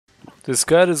This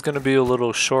guide is going to be a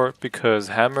little short because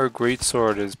Hammer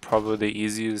GreatSword is probably the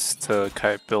easiest to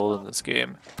kite build in this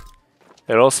game.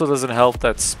 It also doesn't help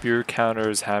that Spear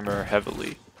counters Hammer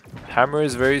heavily. Hammer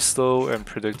is very slow and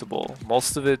predictable.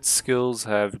 Most of its skills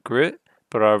have grit,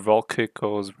 but our Vault Kick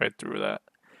goes right through that.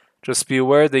 Just be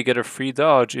aware they get a free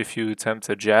dodge if you attempt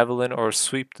to javelin or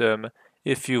sweep them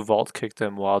if you Vault Kick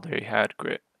them while they had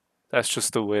grit. That's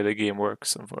just the way the game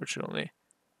works, unfortunately.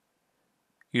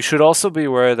 You should also be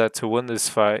aware that to win this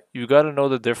fight, you gotta know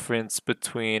the difference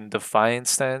between Defiant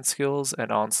Stance skills and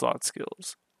Onslaught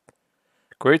skills.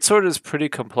 GreatSword is pretty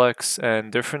complex, and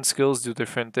different skills do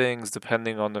different things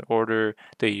depending on the order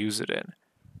they use it in.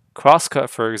 Crosscut,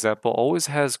 for example, always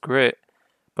has grit,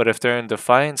 but if they're in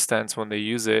Defiant Stance when they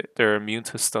use it, they're immune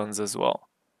to stuns as well.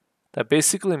 That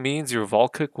basically means your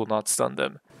Vault Kick will not stun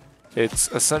them.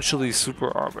 It's essentially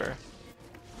super armor.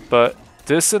 But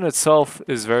this in itself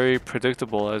is very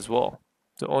predictable as well.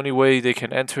 The only way they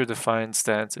can enter Defiant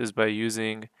Stance is by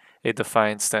using a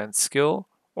Defiant Stance skill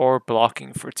or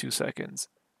blocking for 2 seconds,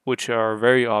 which are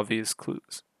very obvious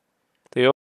clues.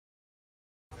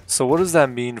 So what does that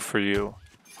mean for you?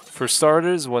 For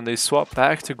starters, when they swap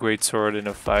back to GreatSword in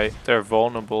a fight, they're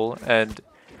vulnerable, and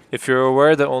if you're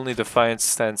aware the only Defiant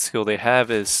Stance skill they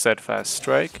have is Steadfast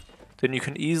Strike, then you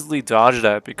can easily dodge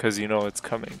that because you know it's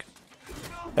coming.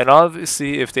 And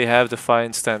obviously, if they have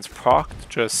Defiant Stance procced,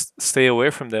 just stay away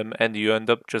from them and you end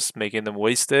up just making them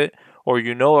waste it, or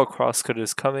you know a crosscut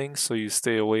is coming, so you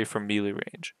stay away from melee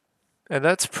range. And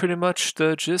that's pretty much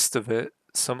the gist of it.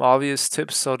 Some obvious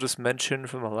tips I'll just mention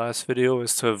from the last video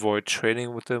is to avoid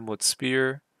trading with them with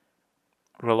Spear.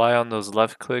 Rely on those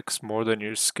left clicks more than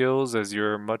your skills as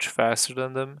you're much faster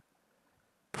than them.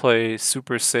 Play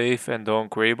super safe and don't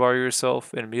gray bar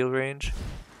yourself in melee range.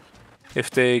 If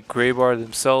they gray bar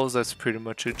themselves, that's pretty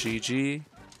much a GG.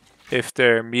 If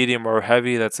they're medium or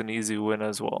heavy, that's an easy win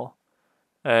as well.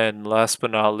 And last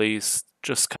but not least,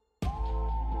 just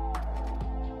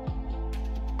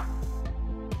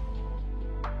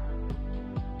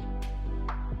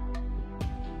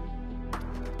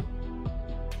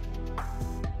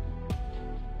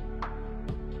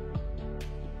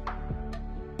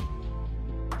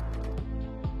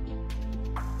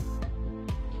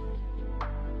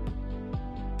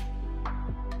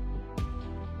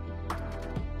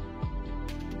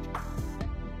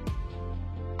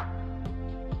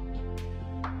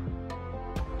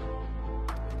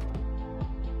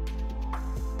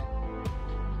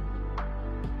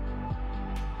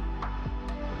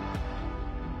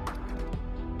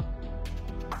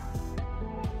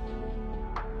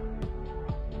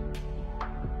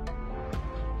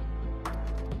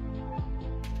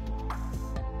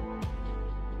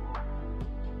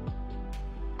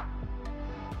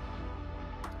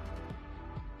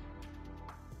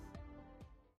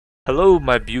Hello,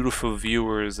 my beautiful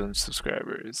viewers and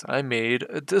subscribers. I made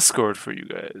a Discord for you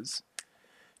guys.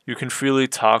 You can freely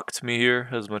talk to me here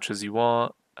as much as you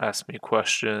want, ask me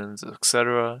questions,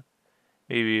 etc.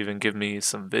 Maybe even give me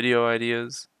some video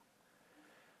ideas.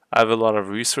 I have a lot of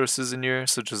resources in here,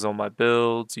 such as all my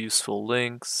builds, useful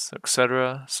links,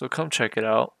 etc. So come check it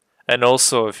out. And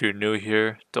also, if you're new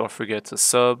here, don't forget to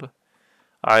sub.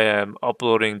 I am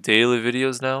uploading daily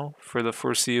videos now for the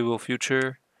foreseeable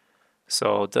future.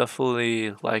 So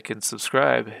definitely like and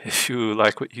subscribe if you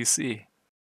like what you see.